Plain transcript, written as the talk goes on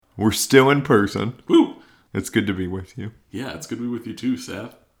We're still in person. Woo! It's good to be with you. Yeah, it's good to be with you too,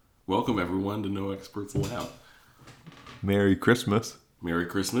 Seth. Welcome everyone to No Experts Allowed. Merry Christmas. Merry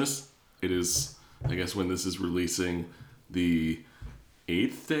Christmas. It is, I guess when this is releasing, the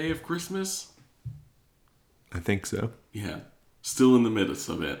 8th day of Christmas? I think so. Yeah. Still in the midst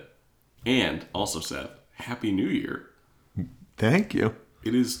of it. And also, Seth, Happy New Year. Thank you.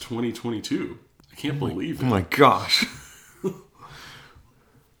 It is 2022. I can't believe it. Oh my gosh.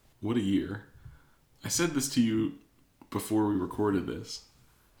 What a year. I said this to you before we recorded this,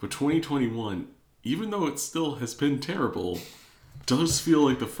 but 2021, even though it still has been terrible, does feel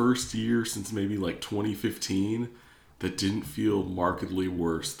like the first year since maybe like 2015 that didn't feel markedly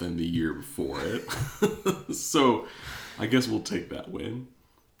worse than the year before it. So I guess we'll take that win.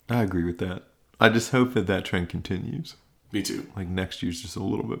 I agree with that. I just hope that trend continues. Me too. Like next year's just a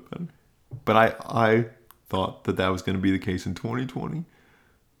little bit better. But I thought that was going to be the case in 2020.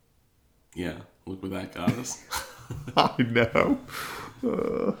 Yeah, look where that got us. I know.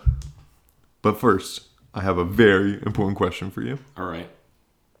 But first, I have a very important question for you. All right.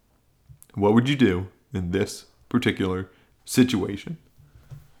 What would you do in this particular situation?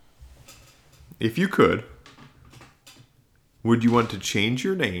 If you could, would you want to change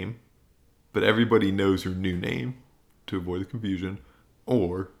your name, but everybody knows your new name to avoid the confusion,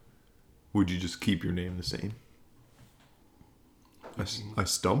 or would you just keep your name the same? I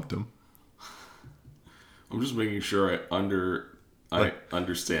stumped him. I'm just making sure I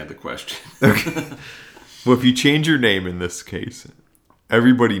understand the question. Okay. Well, if you change your name in this case,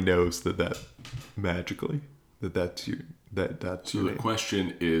 everybody knows that magically that's your So your the name.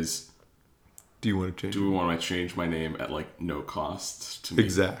 question is, Do you want to change? do we want to change my name at like no cost to me?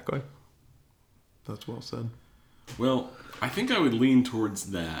 Exactly. That's well said. Well, I think I would lean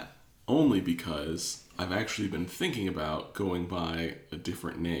towards that only because I've actually been thinking about going by a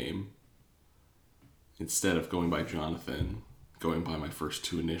different name instead of going by Jonathan, going by my first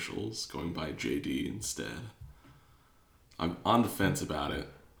two initials, going by JD instead. I'm on the fence about it,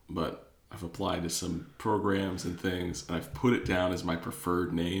 but I've applied to some programs and things, and I've put it down as my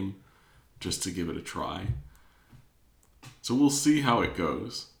preferred name just to give it a try. So we'll see how it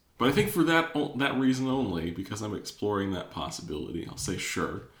goes. But I think for that reason only, because I'm exploring that possibility, I'll say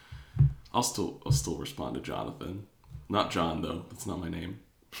sure. I'll still respond to Jonathan. Not John, though. That's not my name.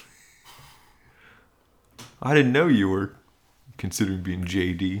 I didn't know you were considering being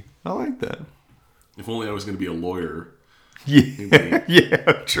JD. I like that. If only I was going to be a lawyer. Yeah,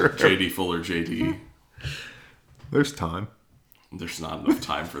 yeah, true. JD Fuller, JD. There's time. There's not enough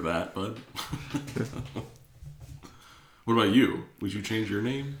time for that, bud. What about you? Would you change your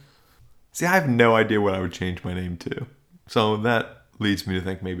name? See, I have no idea what I would change my name to. So that leads me to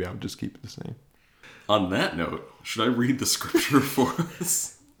think maybe I would just keep it the same. On that note, should I read the scripture for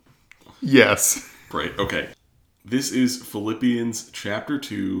us? Yes. Right, okay. This is Philippians chapter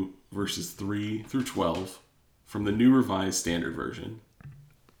 2, verses 3 through 12 from the New Revised Standard Version.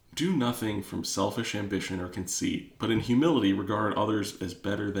 Do nothing from selfish ambition or conceit, but in humility regard others as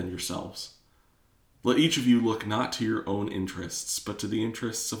better than yourselves. Let each of you look not to your own interests, but to the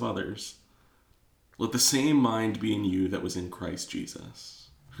interests of others. Let the same mind be in you that was in Christ Jesus,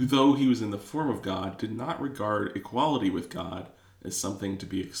 who though he was in the form of God, did not regard equality with God as something to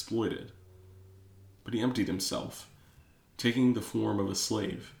be exploited. But he emptied himself, taking the form of a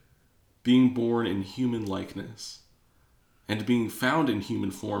slave, being born in human likeness. And being found in human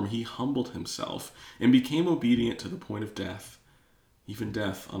form, he humbled himself and became obedient to the point of death, even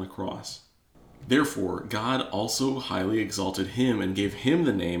death on a cross. Therefore, God also highly exalted him and gave him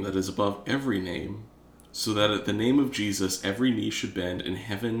the name that is above every name, so that at the name of Jesus every knee should bend in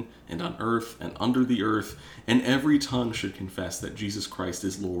heaven and on earth and under the earth, and every tongue should confess that Jesus Christ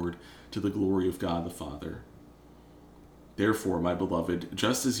is Lord, to the glory of God the Father. Therefore, my beloved,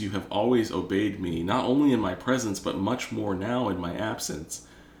 just as you have always obeyed me, not only in my presence, but much more now in my absence,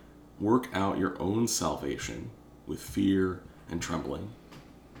 work out your own salvation with fear and trembling.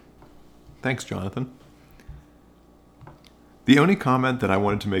 Thanks, Jonathan. The only comment that I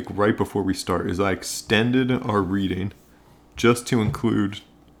wanted to make right before we start is I extended our reading just to include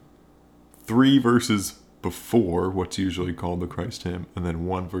 3 verses before what's usually called the Christ hymn, and then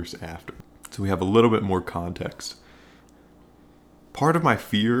 1 verse after. So we have a little bit more context. Part of my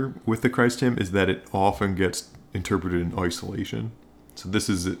fear with the Christ hymn is that it often gets interpreted in isolation. So this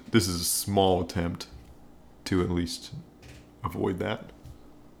is a small attempt to at least avoid that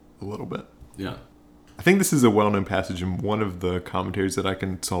a little bit. Yeah. I think this is a well-known passage, and one of the commentaries that I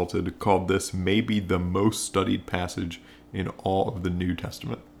consulted called this maybe the most studied passage in all of the New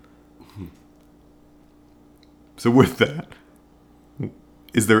Testament. So with that,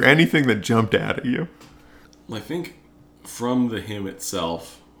 is there anything that jumped out at you? I think from the hymn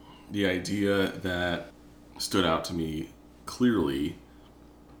itself, the idea that stood out to me clearly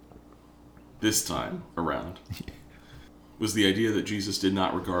this time around was the idea that Jesus did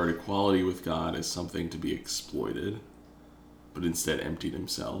not regard equality with God as something to be exploited, but instead emptied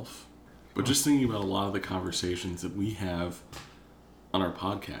himself. But just thinking about a lot of the conversations that we have on our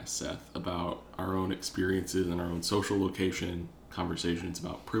podcast, Seth, about our own experiences and our own social location, conversations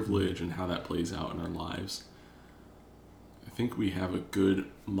about privilege and how that plays out in our lives, I think we have a good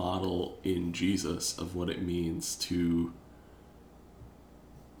model in Jesus of what it means to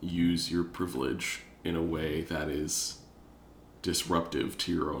use your privilege in a way that is disruptive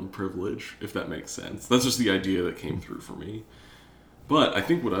to your own privilege, if that makes sense. That's just the idea that came through for me. But I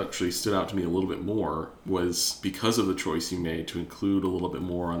think what actually stood out to me a little bit more was because of the choice you made to include a little bit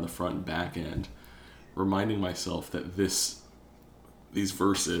more on the front and back end, reminding myself that these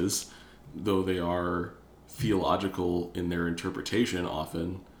verses, though they are theological in their interpretation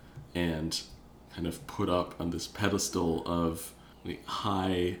often and kind of put up on this pedestal of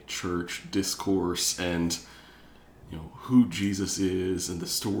high church discourse and who Jesus is and the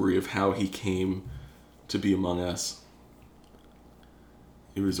story of how he came to be among us.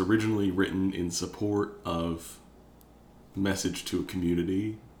 It was originally written in support of a message to a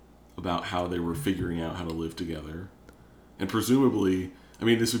community about how they were figuring out how to live together. And presumably,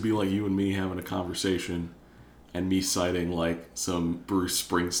 this would be like you and me having a conversation and me citing some Bruce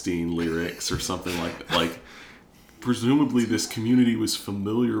Springsteen lyrics or something like that. Presumably this community was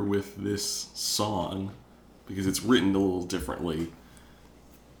familiar with this song because it's written a little differently.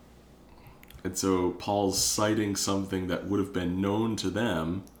 And so Paul's citing something that would have been known to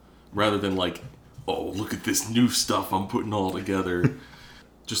them rather than oh, look at this new stuff I'm putting all together.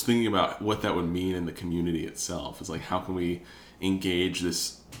 Just thinking about what that would mean in the community itself. It's how can we engage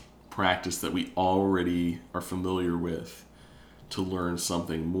this practice that we already are familiar with to learn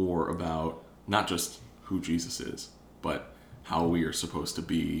something more about not just who Jesus is, but how we are supposed to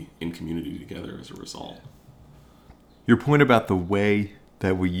be in community together as a result. Your point about the way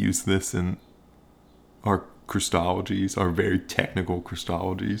that we use this in our Christologies, our very technical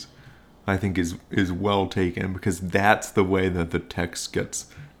Christologies, I think is well taken, because that's the way that the text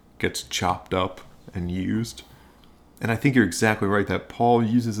gets chopped up and used. And I think you're exactly right that Paul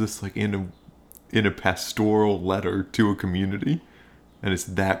uses this in a pastoral letter to a community, and it's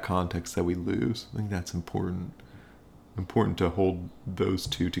that context that we lose. I think that's important to hold those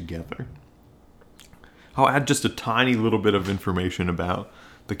two together. I'll add just a tiny little bit of information about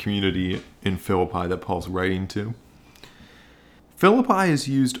the community in Philippi that Paul's writing to. Philippi is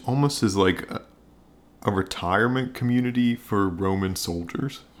used almost as a retirement community for Roman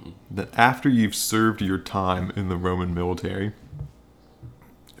soldiers. That after you've served your time in the Roman military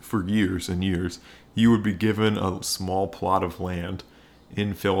for years and years, you would be given a small plot of land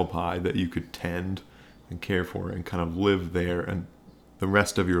in Philippi that you could tend and care for and kind of live there and the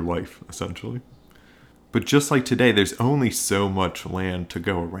rest of your life, essentially. But just like today, there's only so much land to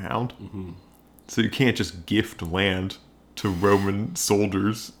go around. Mm-hmm. So you can't just gift land to Roman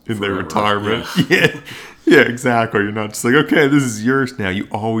soldiers in their retirement. Yeah, exactly. You're not just okay, this is yours now. You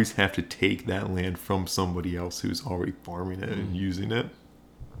always have to take that land from somebody else who's already farming it and using it.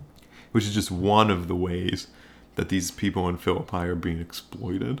 Which is just one of the ways that these people in Philippi are being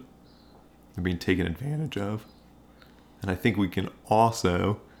exploited. They're being taken advantage of. And I think we can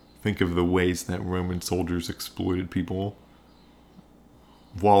also think of the ways that Roman soldiers exploited people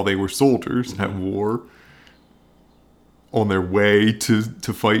while they were soldiers at war, on their way to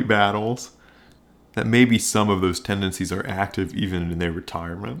fight battles, that maybe some of those tendencies are active even in their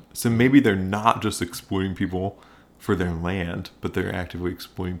retirement. So maybe they're not just exploiting people for their land, but they're actively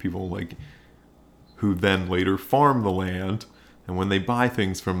exploiting people who then later farm the land, and when they buy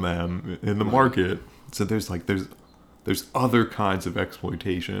things from them in the market. So there's other kinds of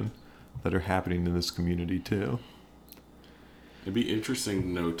exploitation that are happening in this community too. It'd be interesting to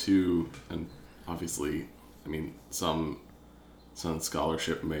know too, and obviously, some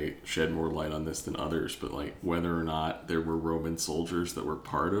scholarship may shed more light on this than others, but whether or not there were Roman soldiers that were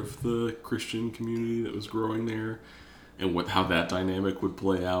part of the Christian community that was growing there, and how that dynamic would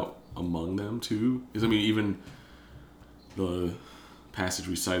play out among them too. Because even the passage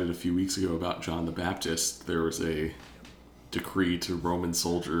we cited a few weeks ago about John the Baptist, there was a decree to Roman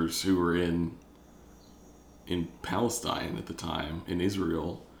soldiers who were in Palestine at the time, in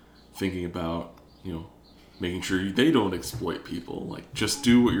Israel, thinking about, making sure they don't exploit people. Just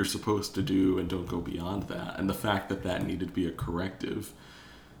do what you're supposed to do and don't go beyond that. And the fact that needed to be a corrective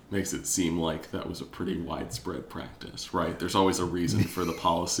makes it seem like that was a pretty widespread practice, right? There's always a reason for the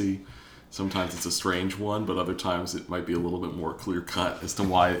policy. Sometimes it's a strange one, but other times it might be a little bit more clear-cut as to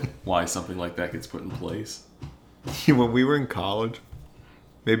why something like that gets put in place. When we were in college,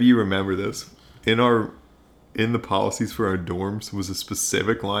 maybe you remember this, in the policies for our dorms was a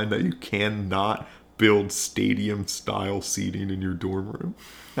specific line that you cannot build stadium-style seating in your dorm room.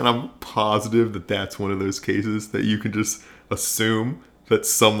 And I'm positive that that's one of those cases that you can just assume that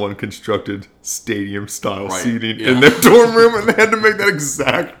someone constructed stadium-style seating in their dorm room, and they had to make that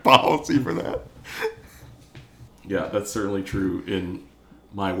exact policy for that. Yeah, that's certainly true in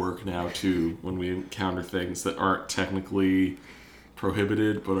my work now, too, when we encounter things that aren't technically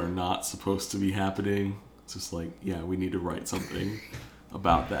prohibited but are not supposed to be happening. It's just like, yeah, we need to write something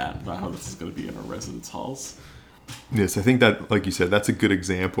about that, about how this is going to be in our residence halls. Yes, I think that, like you said, that's a good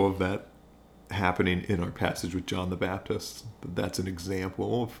example of that happening in our passage with John the Baptist. That's an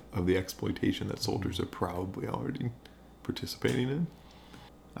example of the exploitation that soldiers are probably already participating in.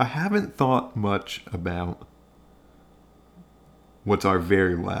 I haven't thought much about what's our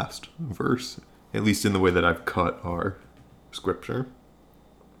very last verse, at least in the way that I've cut our scripture.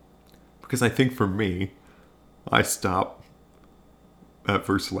 Because I think for me, I stop at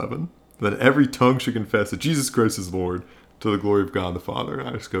verse 11, that every tongue should confess that Jesus Christ is Lord, to the glory of God the Father. And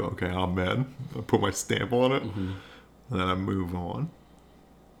I just go, okay, amen. I put my stamp on it, and then I move on.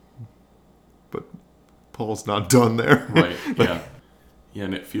 But Paul's not done there. Right, yeah. Yeah,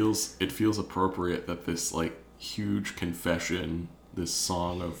 and it feels appropriate that this, like, huge confession, this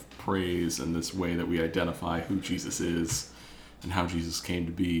song of praise, and this way that we identify who Jesus is and how Jesus came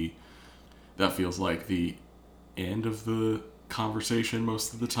to be, that feels like the end of the conversation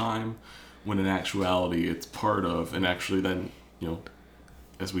most of the time, when in actuality it's part of, and actually then,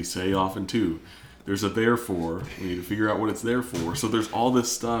 as we say often too, there's a therefore. We need to figure out what it's there for. So there's all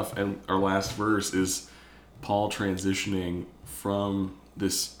this stuff, and our last verse is Paul transitioning from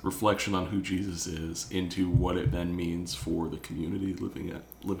this reflection on who Jesus is into what it then means for the community living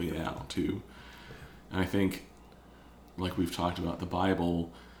it out too. And I think, like we've talked about, the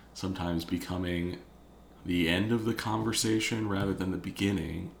Bible sometimes becoming the end of the conversation rather than the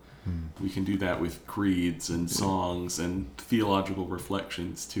beginning. We can do that with creeds and songs and theological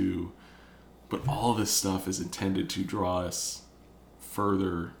reflections too. But all this stuff is intended to draw us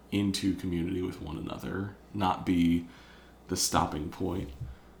further into community with one another, not be the stopping point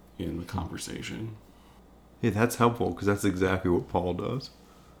in the conversation. Yeah, that's helpful, because that's exactly what Paul does.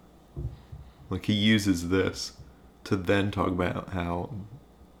 Like, he uses this to then talk about how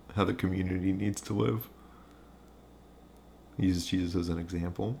the community needs to live. He uses Jesus as an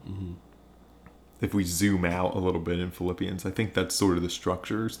example. Mm-hmm. If we zoom out a little bit in Philippians, I think that's sort of the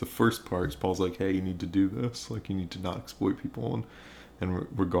structures. The first part is Paul's like, hey, you need to do this. Like, you need to not exploit people and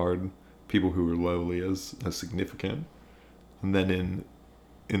regard people who are lowly as significant. And then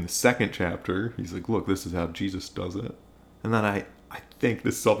in the second chapter, he's like, look, this is how Jesus does it. And then I think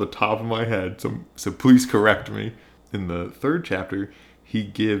this is off the top of my head, so please correct me. In the third chapter, he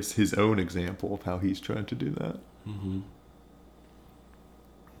gives his own example of how he's trying to do that. Mm-hmm.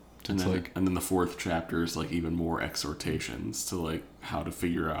 And then the fourth chapter is like even more exhortations to like how to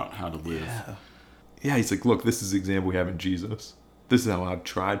figure out how to live. Yeah, he's like, look, this is the example we have in Jesus. This is how I've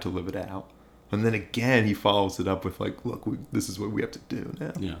tried to live it out. And then again, he follows it up with like, look, this is what we have to do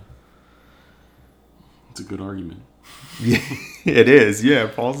now. Yeah. It's a good argument. Yeah, it is. Yeah,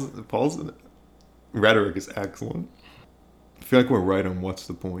 Paul's rhetoric is excellent. I feel like we're right on what's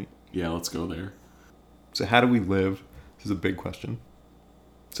the point. Yeah, let's go there. So how do we live? This is a big question.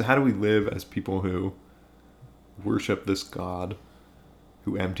 So how do we live as people who worship this God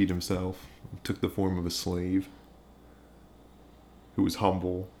who emptied himself, took the form of a slave, who was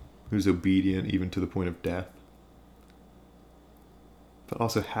humble, who's obedient even to the point of death? But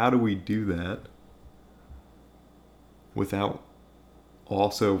also, how do we do that without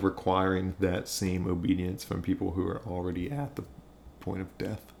also requiring that same obedience from people who are already at the point of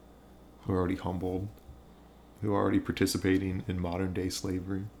death, who are already humbled, who are already participating in modern day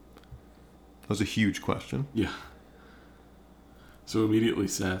slavery? That was a huge question. Yeah. So immediately,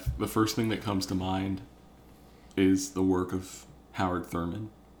 Seth, the first thing that comes to mind is the work of Howard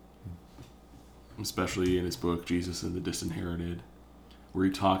Thurman, especially in his book, Jesus and the Disinherited, where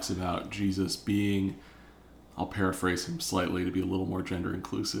he talks about Jesus being, I'll paraphrase him slightly to be a little more gender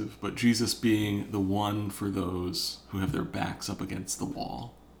inclusive, but Jesus being the one for those who have their backs up against the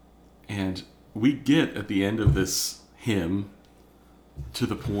wall. And we get at the end of this hymn to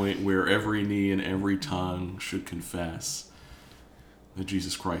the point where every knee and every tongue should confess that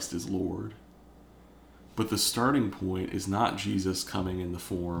Jesus Christ is Lord. But the starting point is not Jesus coming in the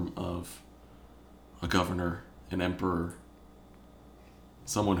form of a governor, an emperor,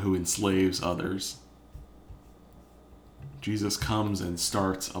 someone who enslaves others. Jesus comes and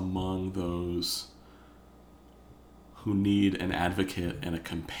starts among those who need an advocate and a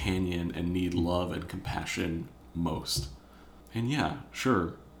companion and need love and compassion most. And yeah,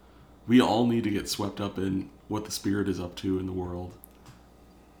 sure, we all need to get swept up in what the Spirit is up to in the world.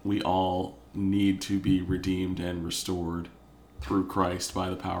 We all need to be redeemed and restored through Christ by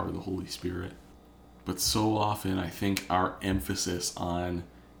the power of the Holy Spirit. But so often I think our emphasis on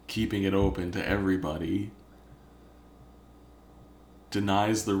keeping it open to everybody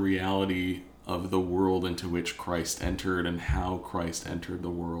denies the reality of the world into which Christ entered and how Christ entered the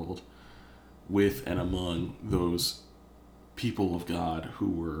world with and among those people of God who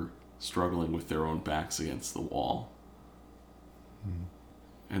were struggling with their own backs against the wall.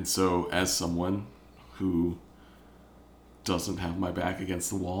 And so, as someone who doesn't have my back against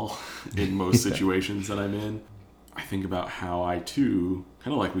the wall in most situations that I'm in, I think about how I too,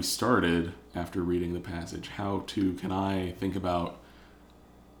 kind of like we started after reading the passage, how too can I think about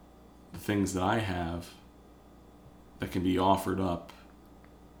the things that I have that can be offered up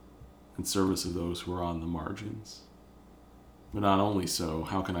in service of those who are on the margins. But not only so,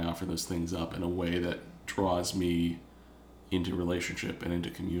 how can I offer those things up in a way that draws me into relationship and into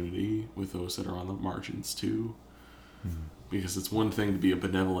community with those that are on the margins too? Mm-hmm. Because it's one thing to be a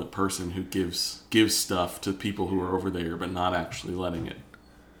benevolent person who gives stuff to people who are over there, but not actually letting it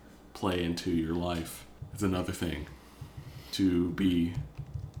play into your life. It's another thing to be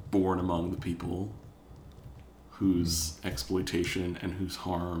born among the people whose exploitation and whose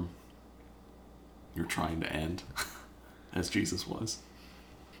harm you're trying to end, as Jesus was.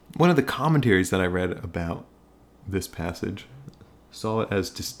 One of the commentaries that I read about this passage saw it as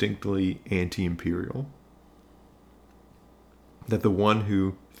distinctly anti-imperial. That the one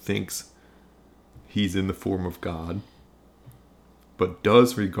who thinks he's in the form of God, but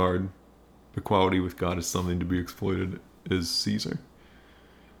does regard equality with God as something to be exploited, is Caesar.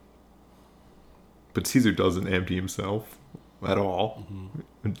 But Caesar doesn't empty himself at all.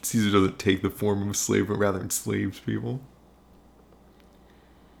 Mm-hmm. Caesar doesn't take the form of a slave, but rather enslaves people.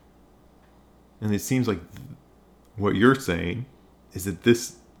 And it seems like what you're saying is that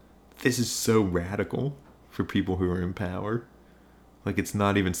this is so radical for people who are in power. Like, it's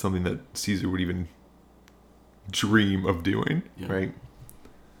not even something that Caesar would even dream of doing, right?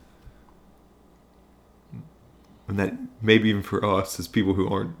 And that maybe even for us as people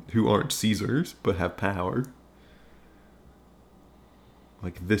who aren't Caesars but have power,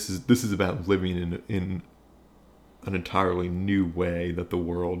 like this is about living in an entirely new way that the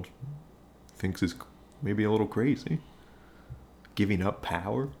world thinks is maybe a little crazy. Giving up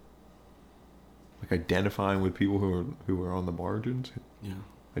power, like identifying with people who are on the margins,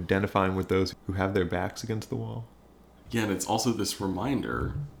 identifying with those who have their backs against the wall. Yeah, and it's also this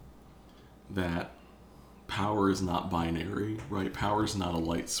reminder that power is not binary, right? Power is not a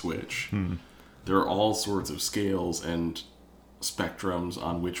light switch. There are all sorts of scales and spectrums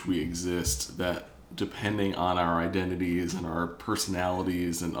on which we exist that, depending on our identities and our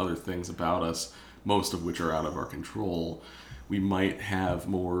personalities and other things about us, most of which are out of our control, we might have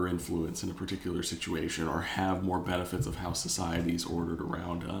more influence in a particular situation or have more benefits of how society is ordered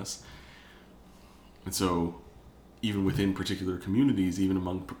around us. And so even within particular communities, even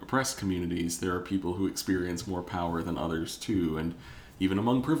among oppressed communities, there are people who experience more power than others too. And even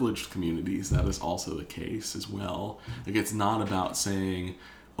among privileged communities, that is also the case as well. Like, it's not about saying,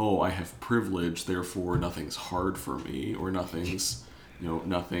 oh, I have privilege, therefore nothing's hard for me, or nothing is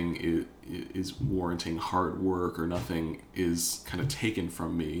warranting hard work, or nothing is kind of taken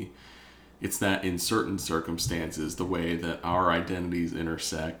from me. It's that in certain circumstances, the way that our identities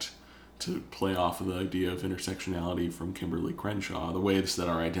intersect, to play off of the idea of intersectionality from Kimberly Crenshaw, the ways that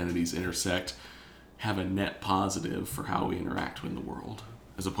our identities intersect have a net positive for how we interact in the world,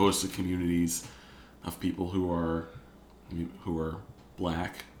 as opposed to communities of people who are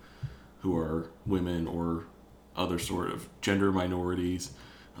black, who are women, or other sort of gender minorities,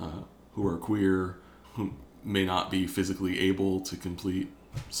 who are queer, who may not be physically able to complete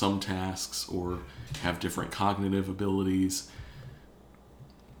some tasks or have different cognitive abilities.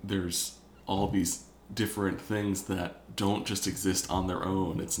 There's all these different things that don't just exist on their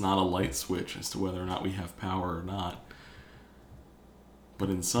own. It's not a light switch as to whether or not we have power or not. But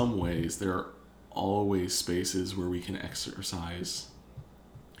in some ways, there are always spaces where we can exercise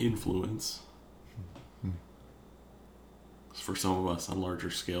influence. For some of us on larger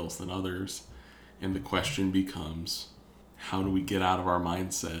scales than others. And the question becomes, how do we get out of our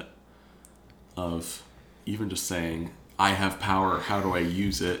mindset of even just saying, I have power, how do I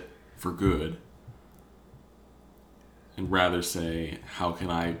use it for good? And rather say, how can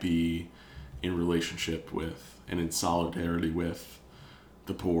I be in relationship with and in solidarity with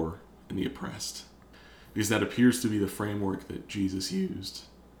the poor and the oppressed? Because that appears to be the framework that Jesus used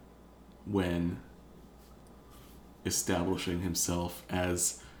when establishing himself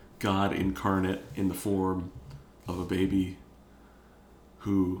as God incarnate in the form of a baby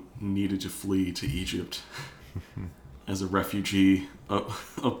who needed to flee to Egypt as a refugee,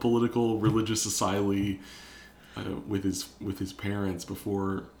 a political religious asylee with his parents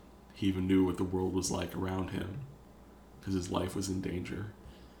before he even knew what the world was like around him, because his life was in danger.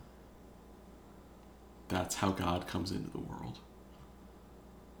 That's how God comes into the world.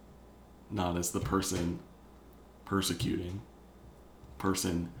 Not as the person persecuting,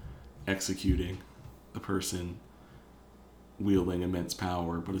 person executing, the person wielding immense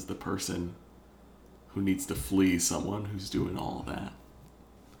power, but as the person who needs to flee someone who's doing all of that.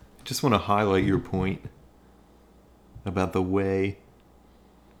 I just want to highlight your point about the way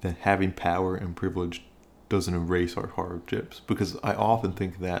that having power and privilege doesn't erase our hardships, because I often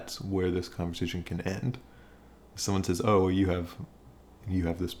think that's where this conversation can end. Someone says, "Oh, you have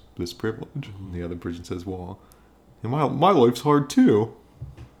this privilege," Mm-hmm. and the other person says, "Well, my life's hard too,"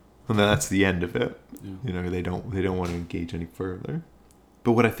 and that's the end of it. Yeah. You know, they don't want to engage any further.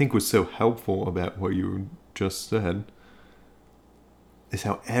 But what I think was so helpful about what you just said is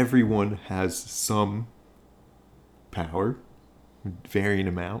how everyone has some power, varying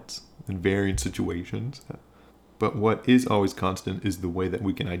amounts, in varying situations. But what is always constant is the way that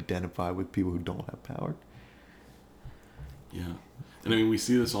we can identify with people who don't have power. Yeah. And I mean, we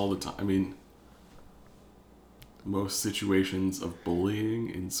see this all the time. I mean, most situations of bullying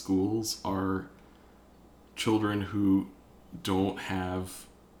in schools are children who don't have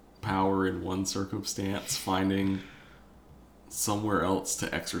power in one circumstance finding somewhere else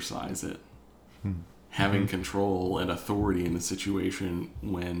to exercise it. Having control and authority in the situation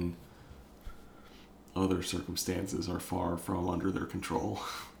when other circumstances are far from under their control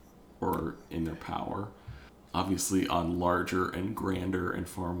or in their power. Obviously, on larger and grander and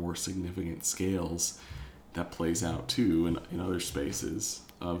far more significant scales, that plays out too in other spaces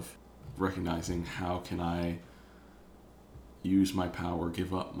of recognizing how can I use my power,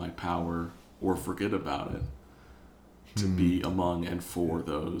 give up my power, or forget about it to be among and for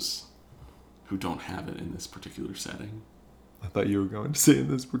those who don't have it in this particular setting. I thought you were going to say in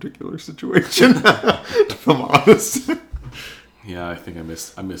this particular situation, if I'm honest. Yeah, I think I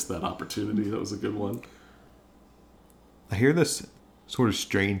missed that opportunity. That was a good one. I hear this sort of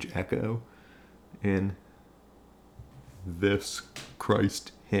strange echo in this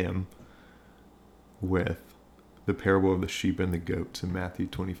Christ hymn with the parable of the sheep and the goats in Matthew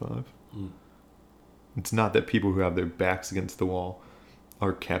 25. It's not that people who have their backs against the wall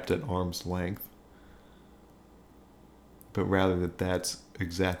are kept at arm's length, but rather that that's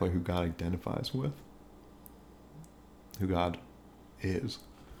exactly who God identifies with, who God is.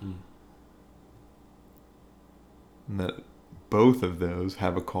 And that both of those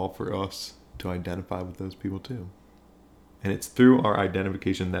have a call for us to identify with those people too. And it's through our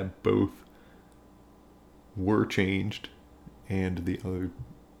identification that both were changed and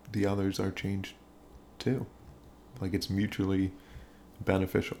the others are changed too. Like, it's mutually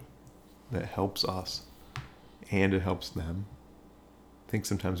beneficial. That helps us and it helps them. I think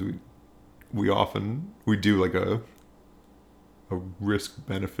sometimes we do like a risk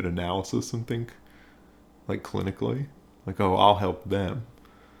benefit analysis and think like clinically, like, oh, I'll help them,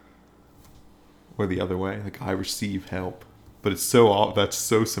 or the other way, like I receive help. But that's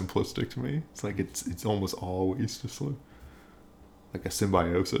so simplistic to me. It's like it's almost always just like a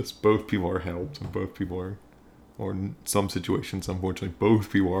symbiosis. Both people are helped, and both people are, or in some situations, unfortunately,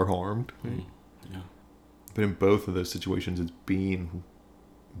 both people are harmed. Right? Yeah. But in both of those situations, it's being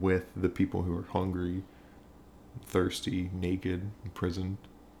with the people who are hungry, thirsty, naked, imprisoned,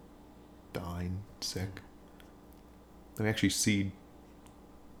 dying, sick. They actually see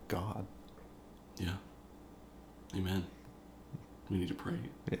God. Yeah. Amen. We need to pray.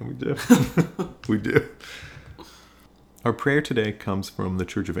 Yeah, we do. We do. Our prayer today comes from the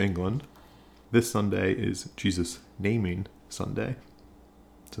Church of England. This Sunday is Jesus' naming Sunday.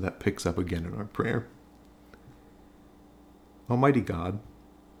 So that picks up again in our prayer. Almighty God,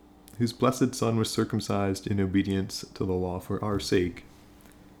 whose blessed Son was circumcised in obedience to the law for our sake,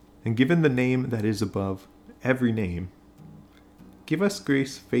 and given the name that is above every name, give us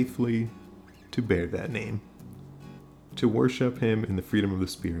grace faithfully to bear that name, to worship him in the freedom of the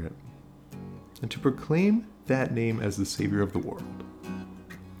Spirit, and to proclaim that name as the Savior of the world.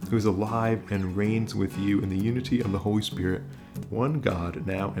 who is alive and reigns with you in the unity of the Holy Spirit, one God,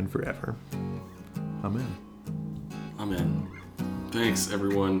 now and forever. Amen. Amen. Thanks,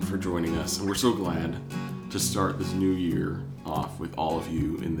 everyone, for joining us. And we're so glad to start this new year off with all of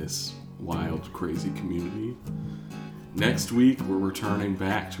you in this wild, crazy community. Next week, we're returning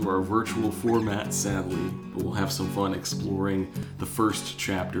back to our virtual format, sadly, but we'll have some fun exploring the first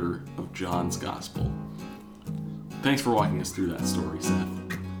chapter of John's Gospel. Thanks for walking us through that story, Seth.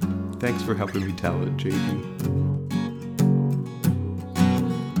 Thanks for helping me tell it, JD.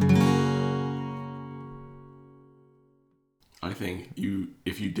 I think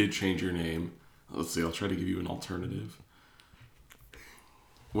if you did change your name, let's see, I'll try to give you an alternative.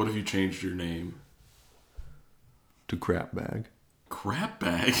 What if you changed your name? To Crap Bag. Crap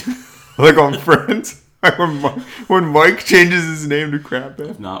Bag? Like on Friends? When Mike changes his name to Crap Bag?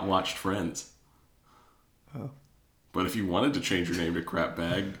 I've not watched Friends. Oh. But if you wanted to change your name to Crap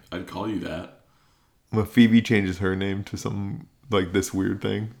Bag, I'd call you that. Well, Phoebe changes her name to some, like, this weird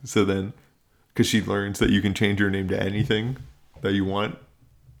thing. So then, because she learns that you can change your name to anything that you want,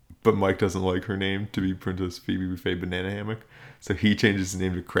 but Mike doesn't like her name to be Princess Phoebe Buffet Banana Hammock. So he changes his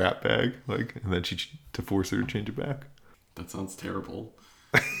name to Crap Bag, like, and then to force her to change it back. That sounds terrible.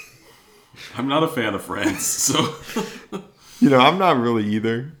 I'm not a fan of Friends, so... I'm not really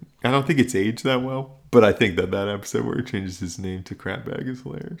either. I don't think it's aged that well. But I think that episode where he changes his name to Crap Bag is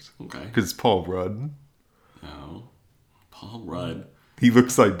hilarious. Okay. Because it's Paul Rudd. No. Paul Rudd. He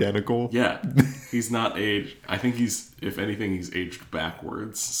looks identical. Yeah. He's not aged. I think if anything, he's aged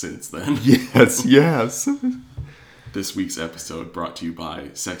backwards since then. Yes. This week's episode brought to you by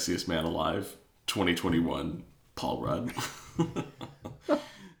Sexiest Man Alive 2021, Paul Rudd.